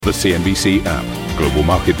The CNBC app. Global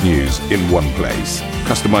market news in one place.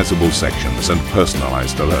 Customizable sections and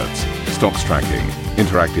personalized alerts. Stocks tracking,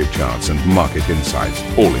 interactive charts and market insights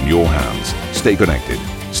all in your hands. Stay connected.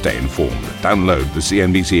 Stay informed. Download the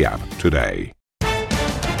CNBC app today.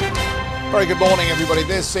 Very good morning, everybody.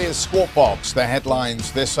 This is Squawk. The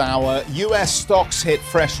headlines this hour. US stocks hit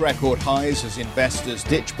fresh record highs as investors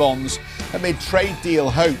ditch bonds amid trade deal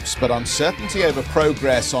hopes, but uncertainty over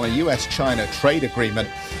progress on a US-China trade agreement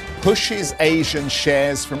pushes Asian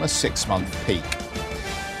shares from a 6-month peak.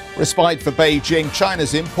 Respite for Beijing,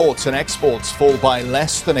 China's imports and exports fall by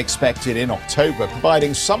less than expected in October,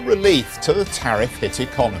 providing some relief to the tariff-hit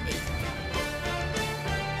economy.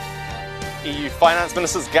 EU finance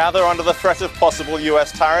ministers gather under the threat of possible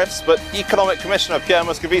US tariffs, but Economic Commissioner Pierre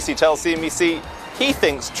Moscovici tells CNBC he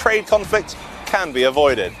thinks trade conflict can be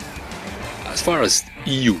avoided. As far as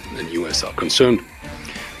EU and US are concerned,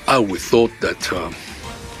 I always thought that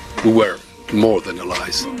we were more than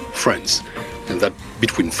allies, friends, and that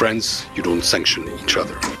between friends you don't sanction each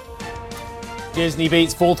other. Disney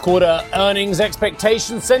beats fourth quarter earnings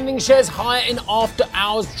expectations, sending shares higher in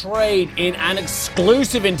after-hours trade. In an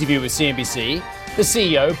exclusive interview with CNBC, the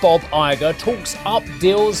CEO, Bob Iger, talks up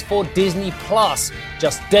deals for Disney Plus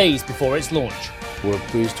just days before its launch. We're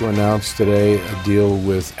pleased to announce today a deal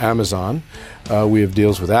with Amazon. We have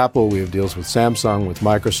deals with Apple, we have deals with Samsung, with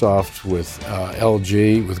Microsoft, with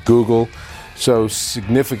LG, with Google. So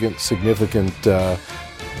significant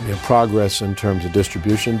progress in terms of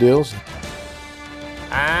distribution deals.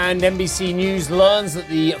 And NBC News learns that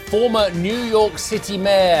the former New York City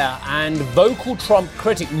mayor and vocal Trump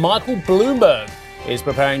critic Michael Bloomberg is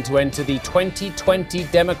preparing to enter the 2020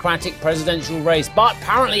 Democratic presidential race, but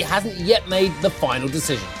apparently hasn't yet made the final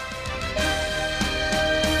decision.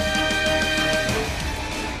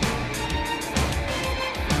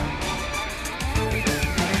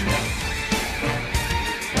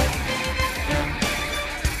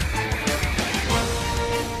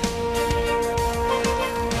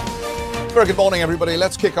 Very good morning, everybody.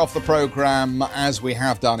 Let's kick off the program, as we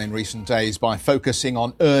have done in recent days, by focusing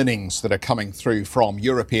on earnings that are coming through from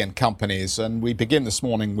European companies. And we begin this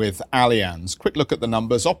morning with Allianz. Quick look at the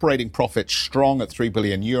numbers. Operating profit strong at 3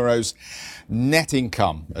 billion euros. Net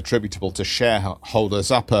income attributable to shareholders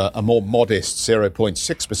up a more modest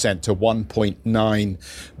 0.6% to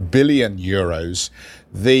 1.9 billion euros.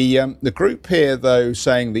 The group here, though,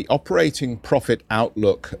 saying the operating profit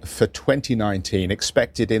outlook for 2019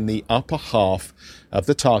 expected in the upper half of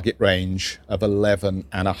the target range of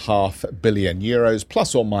 11.5 billion euros,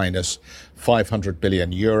 plus or minus 500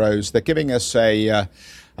 billion euros. They're giving us a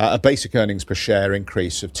basic earnings per share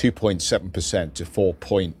increase of 2.7% to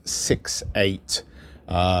 4.68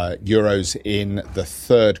 euros in the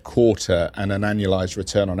third quarter, and an annualized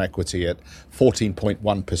return on equity at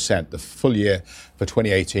 14.1%. The full year for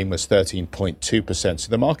 2018 was 13.2%. So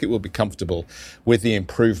the market will be comfortable with the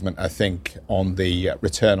improvement, I think, on the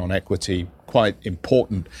return on equity. Quite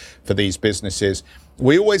important for these businesses.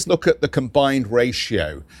 We always look at the combined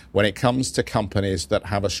ratio when it comes to companies that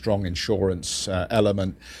have a strong insurance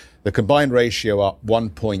element. The combined ratio up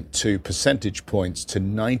 1.2 percentage points to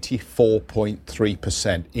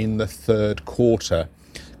 94.3% in the third quarter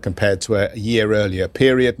compared to a year earlier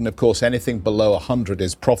period. And of course, anything below 100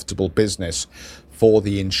 is profitable business for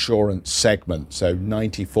the insurance segment. So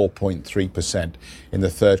 94.3% in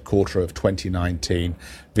the third quarter of 2019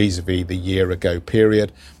 vis-a-vis the year ago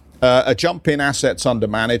period. A jump in assets under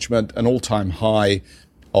management, an all-time high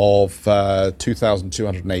of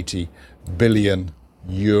 2,280 billion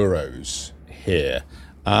euros here.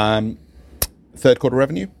 Third quarter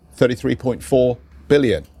revenue, 33.4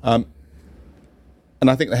 billion. And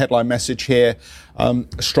I think the headline message here,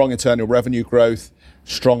 strong internal revenue growth,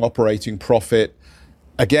 strong operating profit.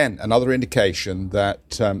 Again, another indication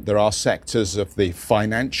that there are sectors of the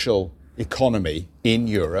financial economy in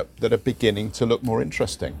Europe that are beginning to look more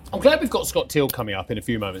interesting. I'm glad we've got Scott Teal coming up in a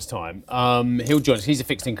few moments' time. He'll join us. He's a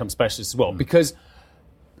fixed income specialist as well, because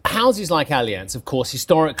houses like Allianz, of course,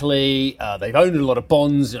 historically, they've owned a lot of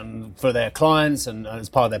bonds for their clients and as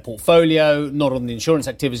part of their portfolio, not on the insurance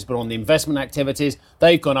activities, but on the investment activities.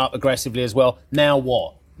 They've gone up aggressively as well. Now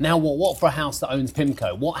what? Now what? What for a house that owns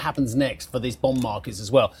PIMCO? What happens next for these bond markets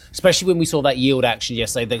as well? Especially when we saw that yield action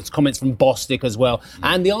yesterday. There's comments from Bostic as well.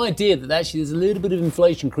 And the idea that actually there's a little bit of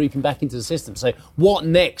inflation creeping back into the system. So what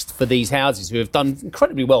next for these houses who have done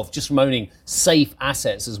incredibly well just from owning safe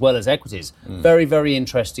assets as well as equities? Very, very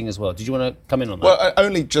interesting as well. Did you want to come in on that? Well,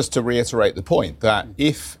 only just to reiterate the point that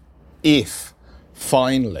if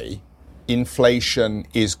finally inflation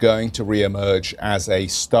is going to re-emerge as a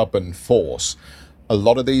stubborn force, a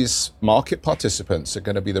lot of these market participants are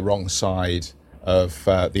going to be the wrong side of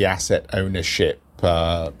the asset ownership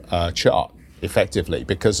chart, effectively,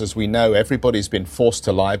 because as we know, everybody's been forced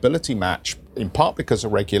to liability match, in part because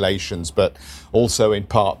of regulations, but also in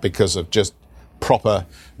part because of just proper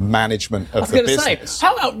management of the business. I was going to say,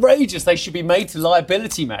 how outrageous they should be made to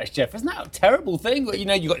liability match, Jeff. Isn't that a terrible thing? You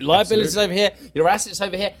know, you've got liabilities over here, your assets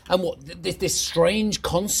over here, and what this strange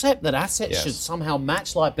concept that assets should somehow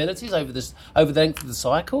match liabilities over the length of the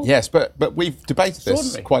cycle? Yes, but we've debated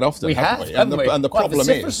this quite often, haven't we? And the problem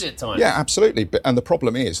is, yeah, absolutely. And the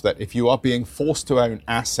problem is that if you are being forced to own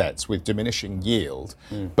assets with diminishing yield,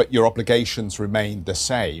 but your obligations remain the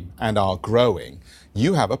same and are growing,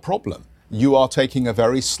 you have a problem. You are taking a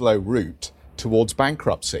very slow route towards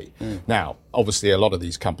bankruptcy. Now, obviously, a lot of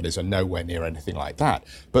these companies are nowhere near anything like that.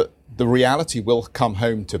 But the reality will come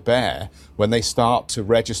home to bear when they start to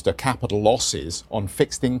register capital losses on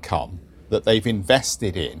fixed income that they've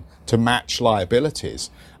invested in to match liabilities.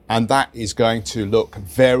 And that is going to look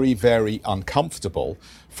very, very uncomfortable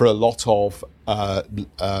for a lot of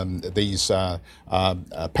these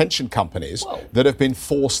pension companies that have been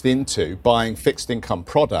forced into buying fixed income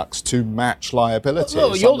products to match liabilities.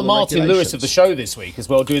 Well, you're the Martin Lewis of the show this week as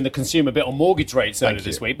well, doing the consumer bit on mortgage rates earlier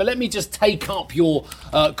this week. But let me just take up your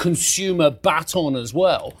consumer baton as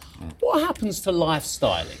well. What happens to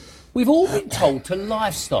lifestyling? We've all been told to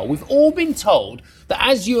lifestyle. We've all been told that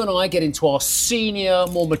as you and I get into our senior,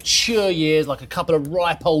 more mature years, like a couple of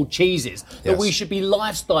ripe old cheeses, that we should be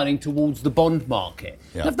lifestyling towards the bond market.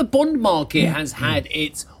 Now, if the bond market has had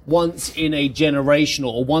its once in a generation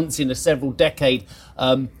or once in a several decade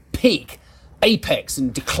peak, apex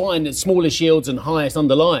and decline at smallest yields and highest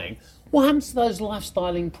underlying, what happens to those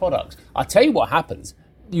lifestyling products? I'll tell you what happens.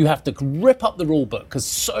 You have to rip up the rule book because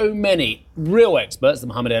so many real experts, the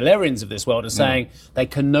Mohammed El-Erians of this world, are saying they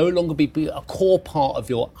can no longer be a core part of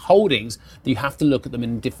your holdings, that you have to look at them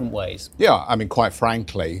in different ways. Yeah, I mean, quite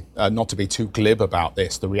frankly, not to be too glib about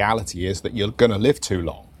this, the reality is that you're going to live too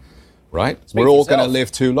long. Right? We're all going to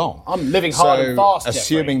live too long. I'm living hard and fast,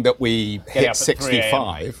 assuming that we hit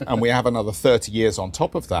 65 and we have another 30 years on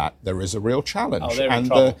top of that, there is a real challenge. And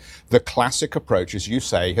the classic approach, as you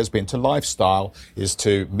say, has been to lifestyle, is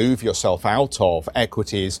to move yourself out of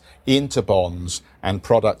equities into bonds and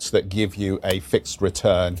products that give you a fixed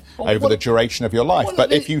return over the duration of your life.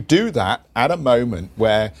 But if you do that at a moment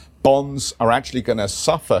where bonds are actually going to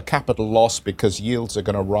suffer capital loss because yields are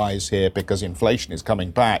going to rise here because inflation is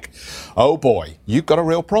coming back, oh boy, you've got a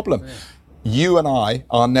real problem. You and I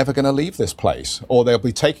are never going to leave this place, or they'll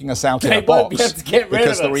be taking us out in a box.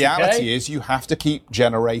 Because the reality is you have to keep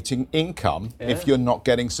generating income if you're not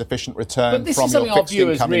getting sufficient return from your fixed income investments. But this is something our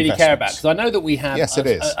viewers really care about, because I know that we have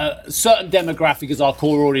a certain demographic as our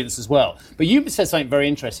core audience as well. But you said something very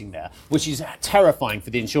interesting there, which is terrifying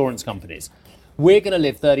for the insurance companies. We're going to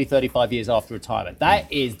live 30, 35 years after retirement.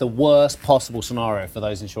 That is the worst possible scenario for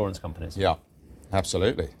those insurance companies. Yeah,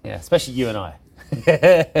 absolutely. Yeah, especially you and I.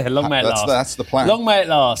 Long may it last. That's the plan. Long may it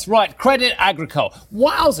last. Right, Crédit Agricole.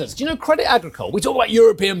 Wowzers. Do you know Crédit Agricole? We talk about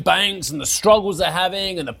European banks and the struggles they're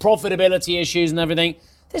having and the profitability issues and everything.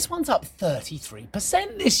 This one's up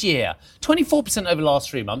 33% this year. 24% over the last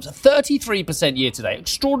 3 months. 33% year to date.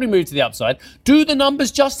 Extraordinary move to the upside. Do the numbers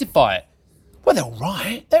justify it? Well, they're all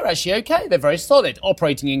right. They're actually okay. They're very solid.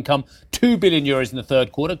 Operating income, 2 billion euros in the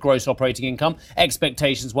third quarter. Gross operating income.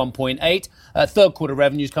 Expectations, 1.8. Third quarter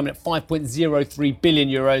revenues coming at 5.03 billion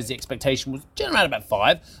euros. The expectation was generally around about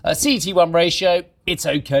 5. CET1 ratio, it's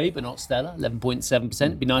okay, but not stellar. 11.7%.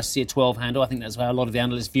 It'd be nice to see a 12 handle. I think that's how a lot of the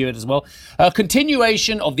analysts view it as well.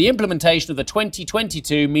 Continuation of the implementation of the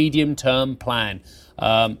 2022 medium-term plan.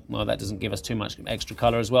 Well, that doesn't give us too much extra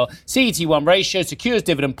colour as well. CET1 ratio secures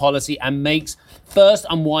dividend policy and makes first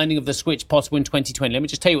unwinding of the switch possible in 2020. Let me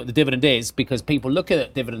just tell you what the dividend is, because people look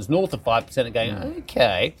at dividends north of 5% and going,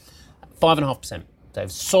 okay, 5.5%.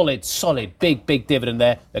 So solid, big dividend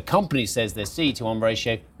there. The company says their CET1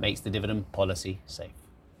 ratio makes the dividend policy safe.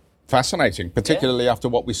 Fascinating, particularly after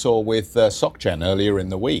what we saw with SocGen earlier in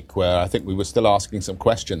the week, where I think we were still asking some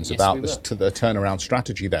questions about the turnaround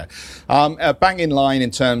strategy there. Bang in line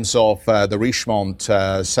in terms of the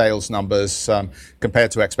Richemont sales numbers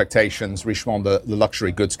compared to expectations. Richemont, the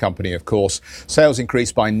luxury goods company, of course. Sales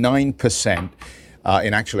increased by 9%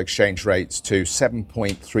 in actual exchange rates to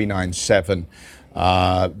 7.397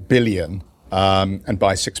 billion and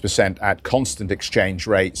by 6% at constant exchange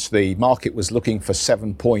rates. The market was looking for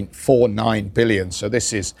 7.49 billion. So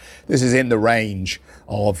this is in the range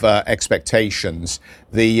of expectations.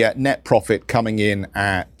 The net profit coming in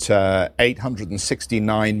at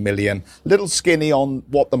 869 million, little skinny on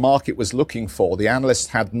what the market was looking for. The analysts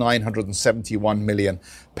had 971 million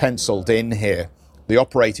penciled in here. The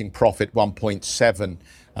operating profit 1.7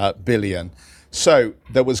 billion. So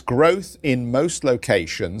there was growth in most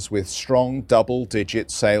locations with strong double-digit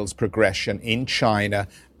sales progression in China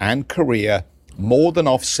and Korea, more than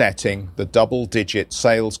offsetting the double-digit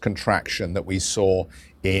sales contraction that we saw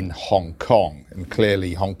in Hong Kong. And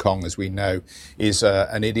clearly Hong Kong, as we know, is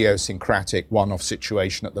an idiosyncratic one-off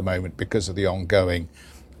situation at the moment because of the ongoing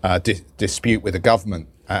dispute with the government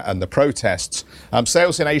and the protests.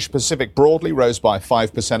 Sales in Asia Pacific broadly rose by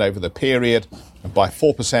 5% over the period and by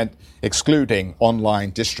 4% excluding online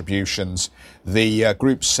distributions. The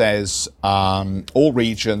group says all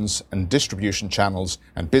regions and distribution channels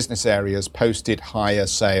and business areas posted higher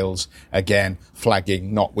sales, again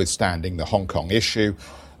flagging notwithstanding the Hong Kong issue.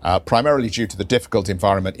 Primarily due to the difficult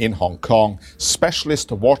environment in Hong Kong,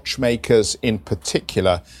 specialist watchmakers in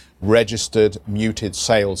particular registered muted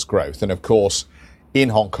sales growth. And of course, in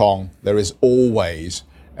Hong Kong, there is always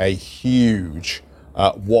a huge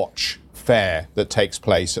watch fair that takes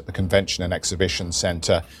place at the Convention and Exhibition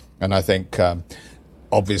Centre. And I think,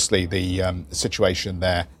 obviously, the situation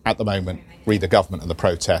there at the moment, read the government and the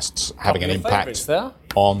protests having an impact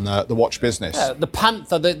on the watch business. Yeah, the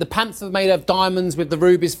panther made of diamonds with the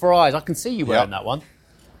rubies for eyes. I can see you wearing that one.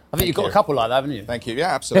 I think you've got a couple like that, haven't you? Thank you.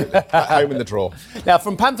 Yeah, absolutely. At home in the drawer. Now,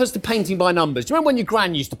 from panthers to painting by numbers. Do you remember when your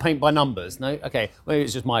gran used to paint by numbers? No? Okay, maybe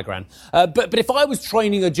it's just my gran. But if I was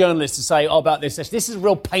training a journalist to say, about this session, this is a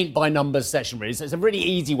real paint by numbers session, really. So it's a really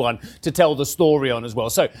easy one to tell the story on as well.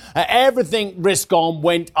 So everything risk on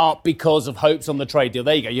went up because of hopes on the trade deal.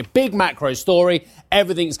 There you go. Your big macro story.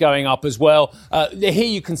 Everything's going up as well. Here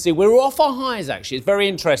you can see we're off our highs, actually. It's very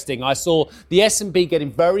interesting. I saw the S&P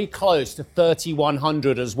getting very close to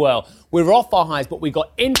 3,100 as well. We're off our highs, but we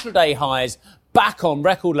got intraday highs back on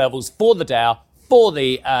record levels for the Dow, for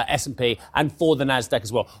the S&P, and for the Nasdaq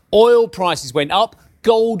as well. Oil prices went up.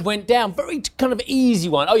 Gold went down. Very kind of easy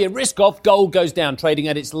one. Oh, yeah, risk off. Gold goes down, trading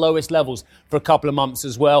at its lowest levels for a couple of months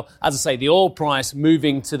as well. As I say, the oil price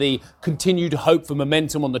moving to the continued hope for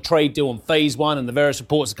momentum on the trade deal on phase one, and the various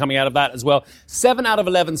reports are coming out of that as well. 7 out of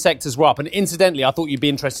 11 sectors were up. And incidentally, I thought you'd be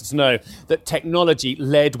interested to know that technology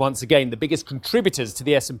led once again. The biggest contributors to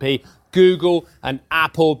the S&P, Google and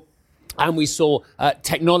Apple. And we saw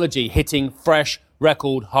technology hitting fresh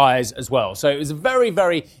record highs as well. So it was a very,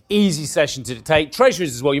 very easy session to take.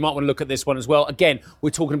 Treasuries as well, you might want to look at this one as well. Again,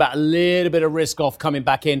 we're talking about a little bit of risk off coming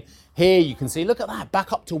back in. Here you can see, look at that,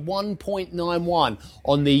 back up to 1.91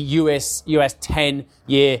 on the US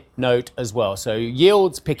 10-year note as well. So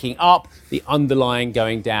yields picking up, the underlying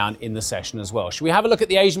going down in the session as well. Should we have a look at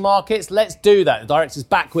the Asian markets? Let's do that. The director's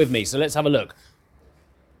back with me, so let's have a look.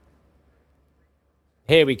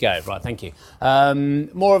 Here we go. Right, thank you.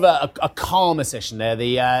 More of a calmer session there.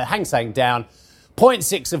 The Hang Seng down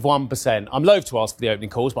 0.6 of 1%. I'm loath to ask for the opening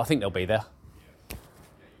calls, but I think they'll be there.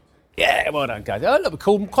 Yeah, well done, guys. Oh, look,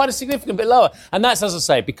 cool. Quite a significant bit lower. And that's, as I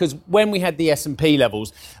say, because when we had the S&P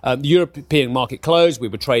levels, the European market closed, we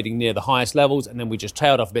were trading near the highest levels, and then we just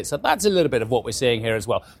tailed off a bit. So that's a little bit of what we're seeing here as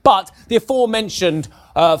well. But the aforementioned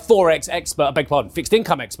Forex expert, I beg your pardon, fixed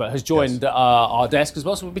income expert, has joined our desk as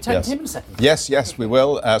well. So we'll be taking him in a second. Yes, we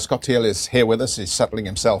will. Scott Teal is here with us. He's settling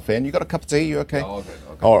himself in. You got a cup of tea? You okay? Oh, okay.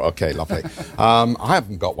 Okay, lovely. I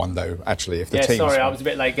haven't got one though. Actually, if the team's sorry, I was a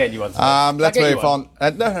bit late getting you one. Let's move on.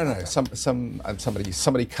 No.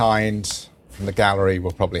 Somebody kind from the gallery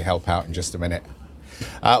will probably help out in just a minute.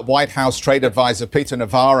 White House trade advisor Peter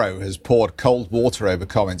Navarro has poured cold water over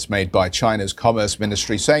comments made by China's Commerce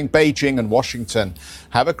Ministry, saying Beijing and Washington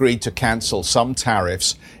have agreed to cancel some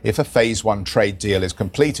tariffs if a phase one trade deal is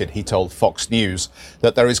completed. He told Fox News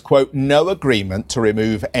that there is, quote, no agreement to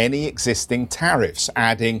remove any existing tariffs,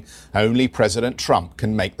 adding only President Trump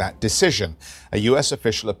can make that decision. A US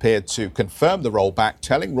official appeared to confirm the rollback,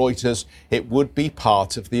 telling Reuters it would be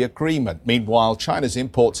part of the agreement. Meanwhile, China's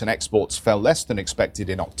imports and exports fell less than expected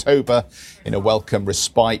in October, in a welcome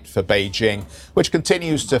respite for Beijing, which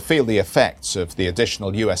continues to feel the effects of the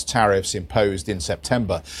additional US tariffs imposed in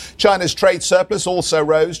September. China's trade surplus also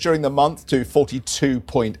rose during the month to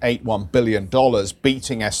 $42.81 billion,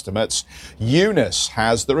 beating estimates. Eunice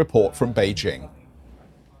has the report from Beijing.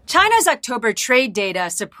 China's October trade data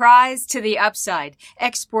surprised to the upside.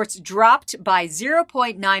 Exports dropped by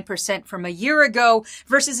 0.9% from a year ago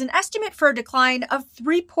versus an estimate for a decline of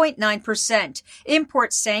 3.9%.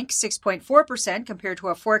 Imports sank 6.4% compared to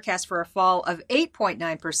a forecast for a fall of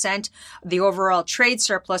 8.9%. The overall trade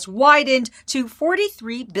surplus widened to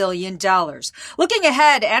 $43 billion. Looking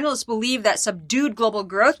ahead, analysts believe that subdued global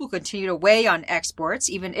growth will continue to weigh on exports,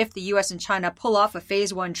 even if the U.S. and China pull off a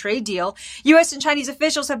phase one trade deal. U.S. and Chinese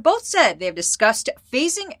officials have both said they have discussed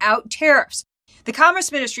phasing out tariffs. The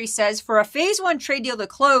Commerce Ministry says for a phase one trade deal to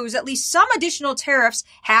close, at least some additional tariffs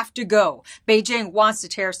have to go. Beijing wants the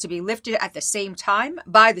tariffs to be lifted at the same time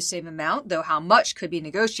by the same amount, though how much could be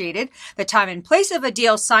negotiated. The time and place of a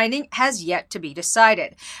deal signing has yet to be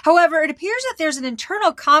decided. However, it appears that there's an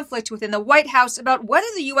internal conflict within the White House about whether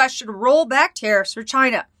the U.S. should roll back tariffs for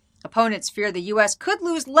China. Opponents fear the U.S. could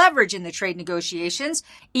lose leverage in the trade negotiations.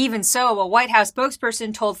 Even so, a White House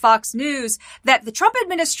spokesperson told Fox News that the Trump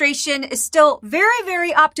administration is still very,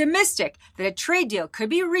 very optimistic that a trade deal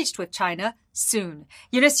could be reached with China soon.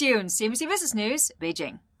 Eunice Yoon, CNBC Business News,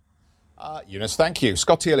 Beijing. Eunice, thank you.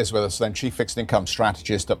 Scott Teal is with us then, Chief Fixed Income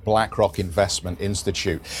Strategist at BlackRock Investment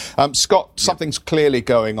Institute. Scott, something's clearly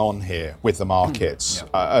going on here with the markets.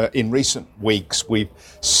 In recent weeks, we've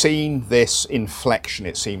seen this inflection,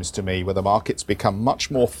 it seems to me, where the markets become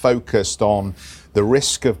much more focused on the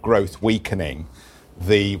risk of growth weakening,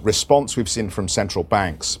 the response we've seen from central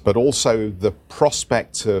banks, but also the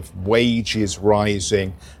prospect of wages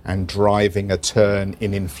rising and driving a turn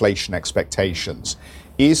in inflation expectations.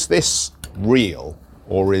 Is this real,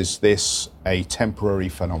 or is this a temporary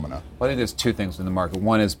phenomenon? Well, I think there's two things in the market.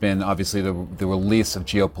 One has been obviously the release of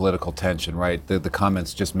geopolitical tension, right? The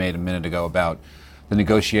comments just made a minute ago about the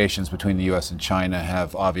negotiations between the U.S. and China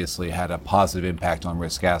have obviously had a positive impact on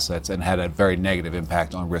risk assets and had a very negative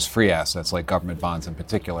impact on risk-free assets like government bonds in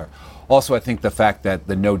particular. Also, I think the fact that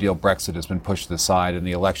the no-deal Brexit has been pushed to the side in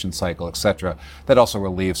the election cycle, et cetera, that also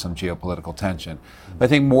relieves some geopolitical tension. But I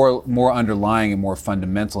think more underlying and more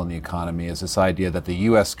fundamental in the economy is this idea that the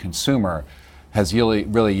U.S. consumer has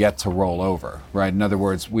really yet to roll over, right? In other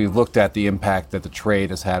words, we've looked at the impact that the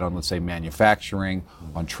trade has had on, let's say, manufacturing,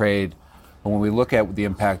 on trade. But when we look at the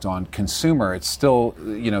impact on consumer, it's still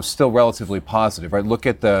relatively positive, right? Look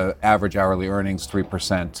at the average hourly earnings,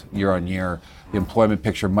 3% year on year. The employment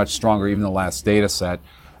picture much stronger, even the last data set.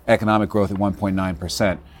 Economic growth at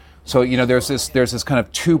 1.9%. So there's this kind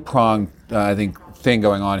of two-pronged, I think, thing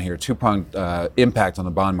going on here. Two-pronged impact on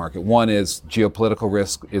the bond market. One is geopolitical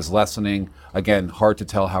risk is lessening. Again, hard to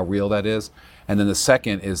tell how real that is. And then the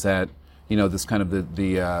second is that this kind of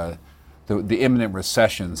the imminent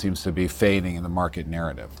recession seems to be fading in the market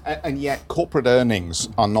narrative. And yet corporate earnings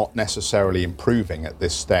are not necessarily improving at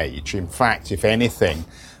this stage. In fact, if anything,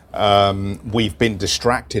 we've been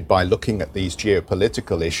distracted by looking at these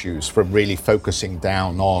geopolitical issues from really focusing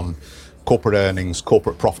down on corporate earnings,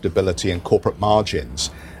 corporate profitability, and corporate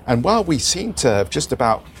margins. And while we seem to have just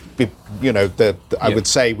about, I would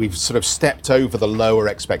say we've sort of stepped over the lower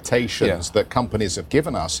expectations that companies have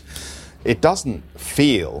given us, it doesn't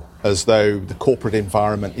feel as though the corporate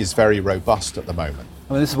environment is very robust at the moment.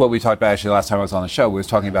 I mean, this is what we talked about actually last time I was on the show. We were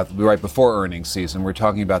talking about right before earnings season. We're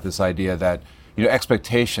talking about this idea that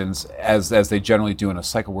expectations, as they generally do in a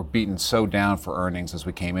cycle, were beaten so down for earnings as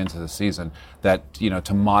we came into the season that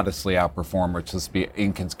to modestly outperform or to be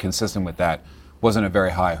inconsistent with that wasn't a very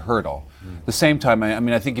high hurdle. At the same time,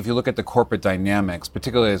 I think if you look at the corporate dynamics,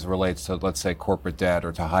 particularly as it relates to, let's say, corporate debt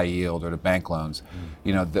or to high yield or to bank loans,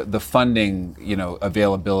 the funding,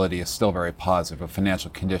 availability is still very positive. Financial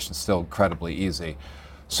conditions still incredibly easy.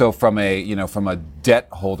 So from a debt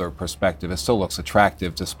holder perspective, it still looks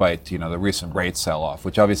attractive despite, the recent rate sell-off,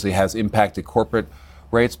 which obviously has impacted corporate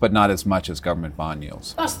rates, but not as much as government bond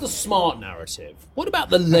yields. That's the smart narrative. What about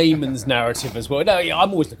the layman's narrative as well? No,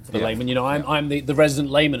 I'm always looking for the layman. I'm the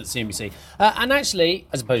resident layman at CNBC. And actually,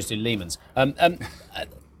 as opposed to Lehman's,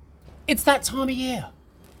 it's that time of year.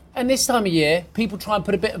 And this time of year, people try and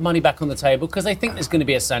put a bit of money back on the table because they think there's going to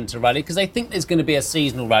be a Santa rally, because they think there's going to be a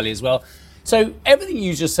seasonal rally as well. So everything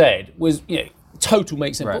you just said was, total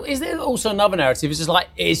makes sense. Right. Is there also another narrative?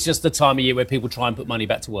 It's just the time of year where people try and put money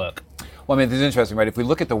back to work. Well, it's interesting, right? If we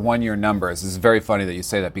look at the one-year numbers, this is very funny that you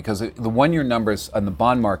say that, because the one-year numbers on the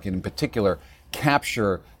bond market in particular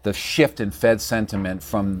capture the shift in Fed sentiment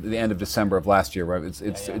from the end of December of last year, right?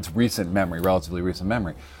 It's recent memory, relatively recent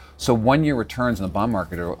memory. So one-year returns in the bond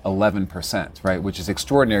market are 11%, right? Which is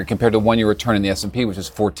extraordinary compared to one-year return in the S&P, which is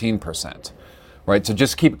 14%, right? So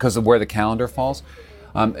just keep, because of where the calendar falls.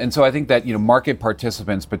 And so I think that market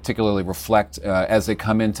participants particularly reflect as they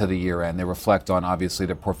come into the year end. They reflect on obviously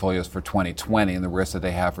their portfolios for 2020 and the risks that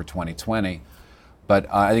they have for 2020.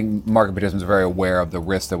 But I think market participants are very aware of the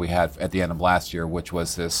risk that we had at the end of last year, which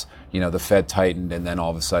was this, the Fed tightened and then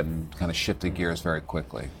all of a sudden kind of shifted gears very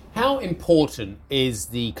quickly. How important is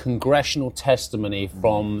the congressional testimony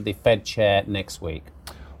from the Fed chair next week?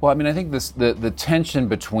 Well, I mean, I think the tension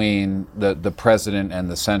between the president and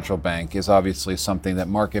the central bank is obviously something that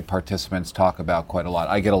market participants talk about quite a lot.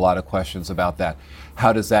 I get a lot of questions about that.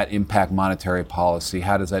 How does that impact monetary policy?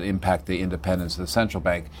 How does that impact the independence of the central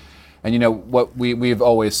bank? And what we've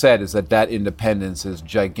always said is that independence is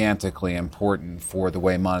gigantically important for the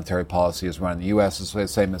way monetary policy is run in the U.S. It's the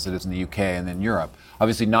same as it is in the U.K. and in Europe.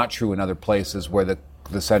 Obviously not true in other places where the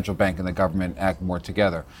central bank and the government act more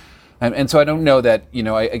together. And so I don't know that,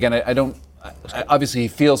 I don't, obviously he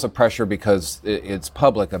feels the pressure because it's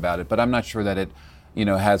public about it, but I'm not sure that it,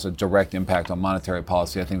 has a direct impact on monetary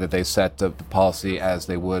policy. I think that they set the policy as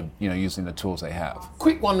they would, using the tools they have.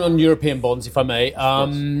 Quick one on European bonds, if I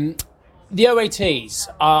may. The OATs,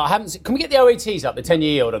 can we get the OATs up, the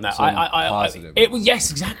 10-year yield on that? Positive. Yes,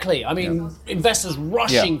 exactly. I mean, investors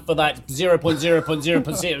rushing for that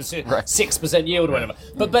 0.6% yield or whatever.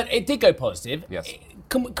 But it did go positive. Yes.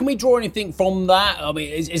 Can we draw anything from that? I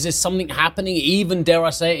mean, is there something happening, even, dare I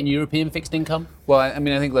say it, in European fixed income? Well, I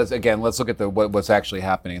mean, I think let's look at what's actually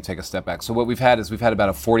happening and take a step back. So what we've had about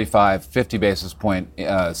a 45, 50 basis point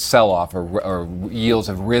sell-off or yields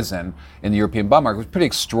have risen in the European bond market. It was pretty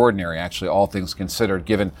extraordinary, actually, all things considered,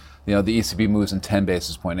 given the ECB moves in 10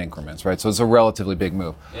 basis point increments, right? So it's a relatively big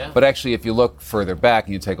move. Yeah. But actually, if you look further back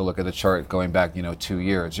and you take a look at the chart going back, 2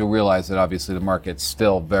 years, you'll realize that obviously the market's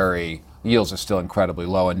still yields are still incredibly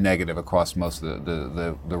low and negative across most of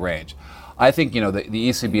the range. I think, the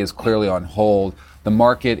ECB is clearly on hold. The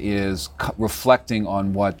market is reflecting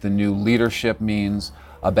on what the new leadership means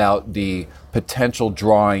about the potential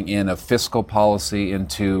drawing in of fiscal policy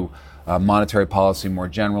into monetary policy more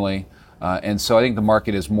generally. And so I think the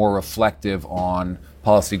market is more reflective on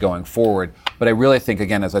policy going forward. But I really think,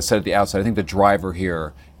 again, as I said at the outset, I think the driver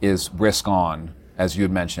here is risk on, as you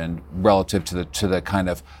had mentioned, relative to the kind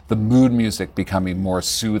of the mood music becoming more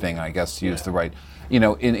soothing, I guess, to use the right,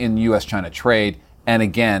 in U.S.-China trade. And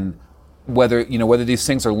again, whether these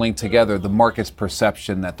things are linked together, the market's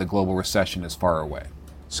perception that the global recession is far away.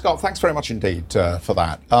 Scott, thanks very much indeed for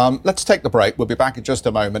that. Let's take the break. We'll be back in just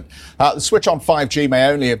a moment. The switch on 5G may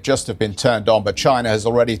only have been turned on, but China has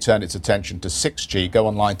already turned its attention to 6G. Go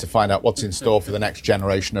online to find out what's in store for the next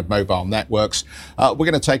generation of mobile networks. We're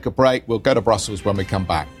going to take a break. We'll go to Brussels when we come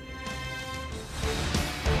back.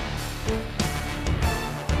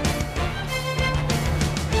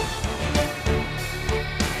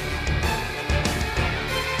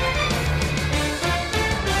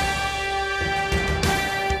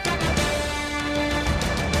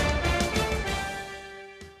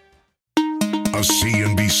 A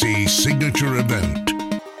CNBC signature event.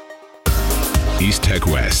 East Tech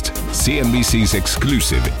West, CNBC's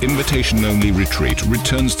exclusive invitation-only retreat,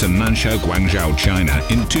 returns to Nanshao, Guangzhou, China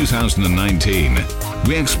in 2019.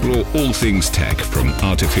 We explore all things tech, from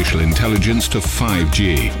artificial intelligence to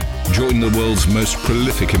 5G. Join the world's most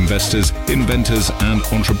prolific investors, inventors, and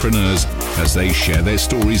entrepreneurs as they share their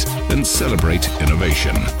stories and celebrate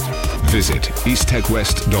innovation. Visit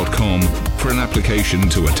easttechwest.com for an application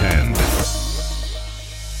to attend.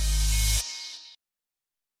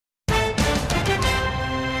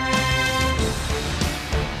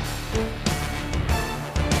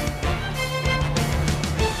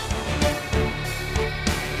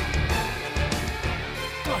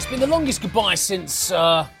 The longest goodbye since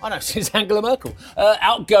since Angela Merkel.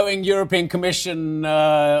 Outgoing European Commission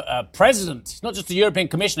president, not just the European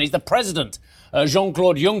Commissioner, he's the president.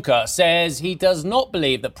 Jean-Claude Juncker says he does not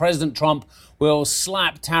believe that President Trump will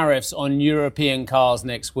slap tariffs on European cars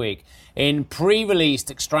next week. In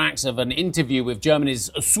pre-released extracts of an interview with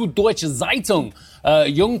Germany's Süddeutsche Zeitung,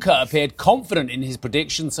 Juncker appeared confident in his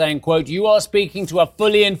prediction, saying, quote, "You are speaking to a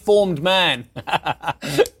fully informed man."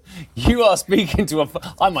 You are speaking to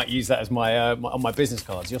I might use that as my on my business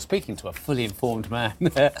cards. You're speaking to a fully informed man.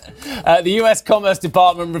 The US Commerce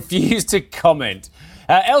Department refused to comment.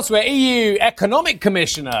 Elsewhere, EU Economic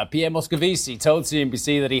Commissioner Pierre Moscovici told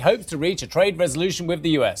CNBC that he hopes to reach a trade resolution with the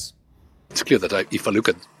US. It's clear that if I look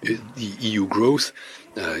at the EU growth,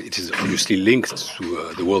 it is obviously linked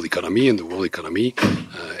to the world economy, and the world economy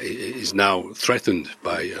is now threatened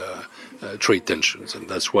by trade tensions, and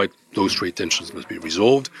that's why those trade tensions must be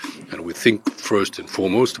resolved. And we think first and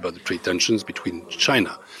foremost about the trade tensions between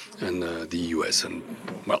China and the US. And,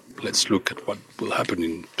 well, let's look at what will happen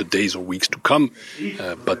in the days or weeks to come.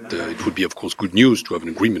 But it would be, of course, good news to have an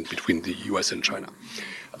agreement between the US and China.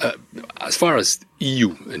 As far as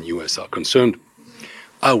EU and US are concerned,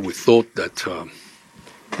 I always thought that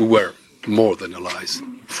we were more than allies,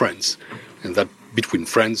 friends, and that between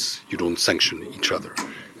friends you don't sanction each other.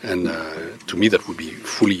 And to me that would be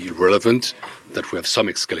fully irrelevant that we have some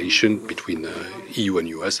escalation between EU and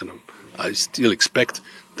US, and I still expect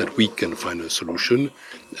that we can find a solution.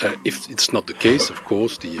 If it's not the case, of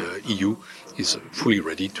course, the EU is fully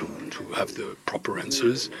ready to have the proper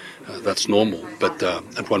answers. That's normal, but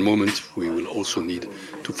at one moment we will also need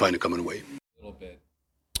to find a common way.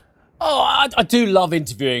 Oh, I do love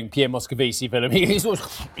interviewing Pierre Moscovici, Philip. He's always,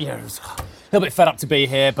 a little bit fed up to be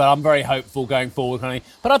here, but I'm very hopeful going forward.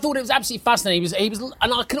 But I thought it was absolutely fascinating. He was,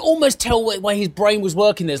 and I can almost tell the way his brain was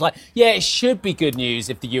working. There's like, yeah, it should be good news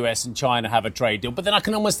if the US and China have a trade deal. But then I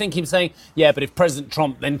can almost think him saying, yeah, but if President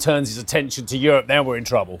Trump then turns his attention to Europe, then we're in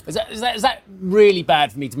trouble. Is that really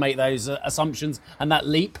bad for me to make those assumptions and that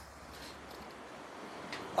leap?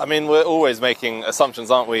 I mean, we're always making assumptions,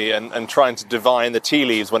 aren't we, and trying to divine the tea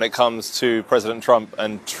leaves when it comes to President Trump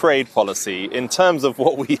and trade policy. In terms of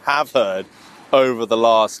what we have heard over the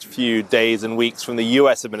last few days and weeks from the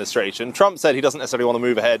US administration, Trump said he doesn't necessarily want to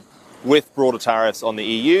move ahead with broader tariffs on the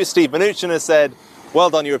EU. Steve Mnuchin has said, well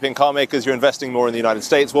done, European car makers, you're investing more in the United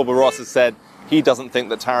States. Wilbur Ross has said he doesn't think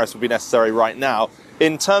that tariffs would be necessary right now.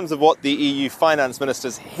 In terms of what the EU finance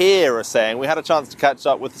ministers here are saying, we had a chance to catch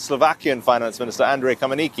up with the Slovakian finance minister, Andrej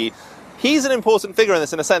Kamenicki. He's an important figure in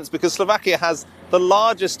this, in a sense, because Slovakia has the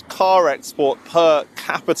largest car export per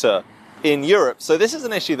capita in Europe. So this is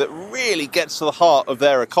an issue that really gets to the heart of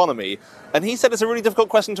their economy. And he said it's a really difficult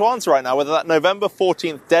question to answer right now, whether that November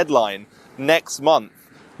 14th deadline next month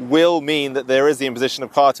will mean that there is the imposition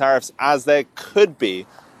of car tariffs, as there could be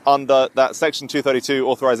under that Section 232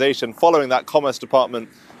 authorization following that Commerce Department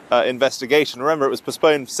investigation. Remember, it was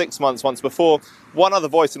postponed 6 months once before. One other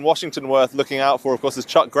voice in Washington worth looking out for, of course, is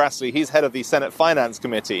Chuck Grassley. He's head of the Senate Finance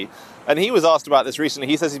Committee. And he was asked about this recently.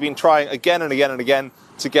 He says he's been trying again and again and again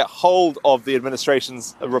to get hold of the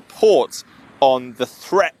administration's report on the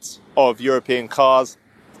threat of European cars.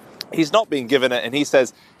 He's not being given it, and he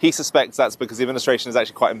says he suspects that's because the administration is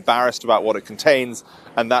actually quite embarrassed about what it contains,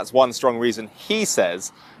 and that's one strong reason he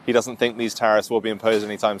says he doesn't think these tariffs will be imposed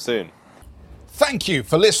anytime soon. Thank you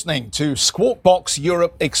for listening to Squawk Box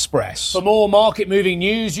Europe Express. For more market-moving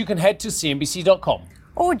news, you can head to cnbc.com.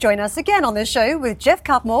 Or join us again on this show with Jeff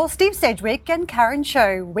Cutmore, Steve Sedgwick and Karen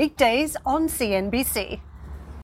Cho, weekdays on CNBC.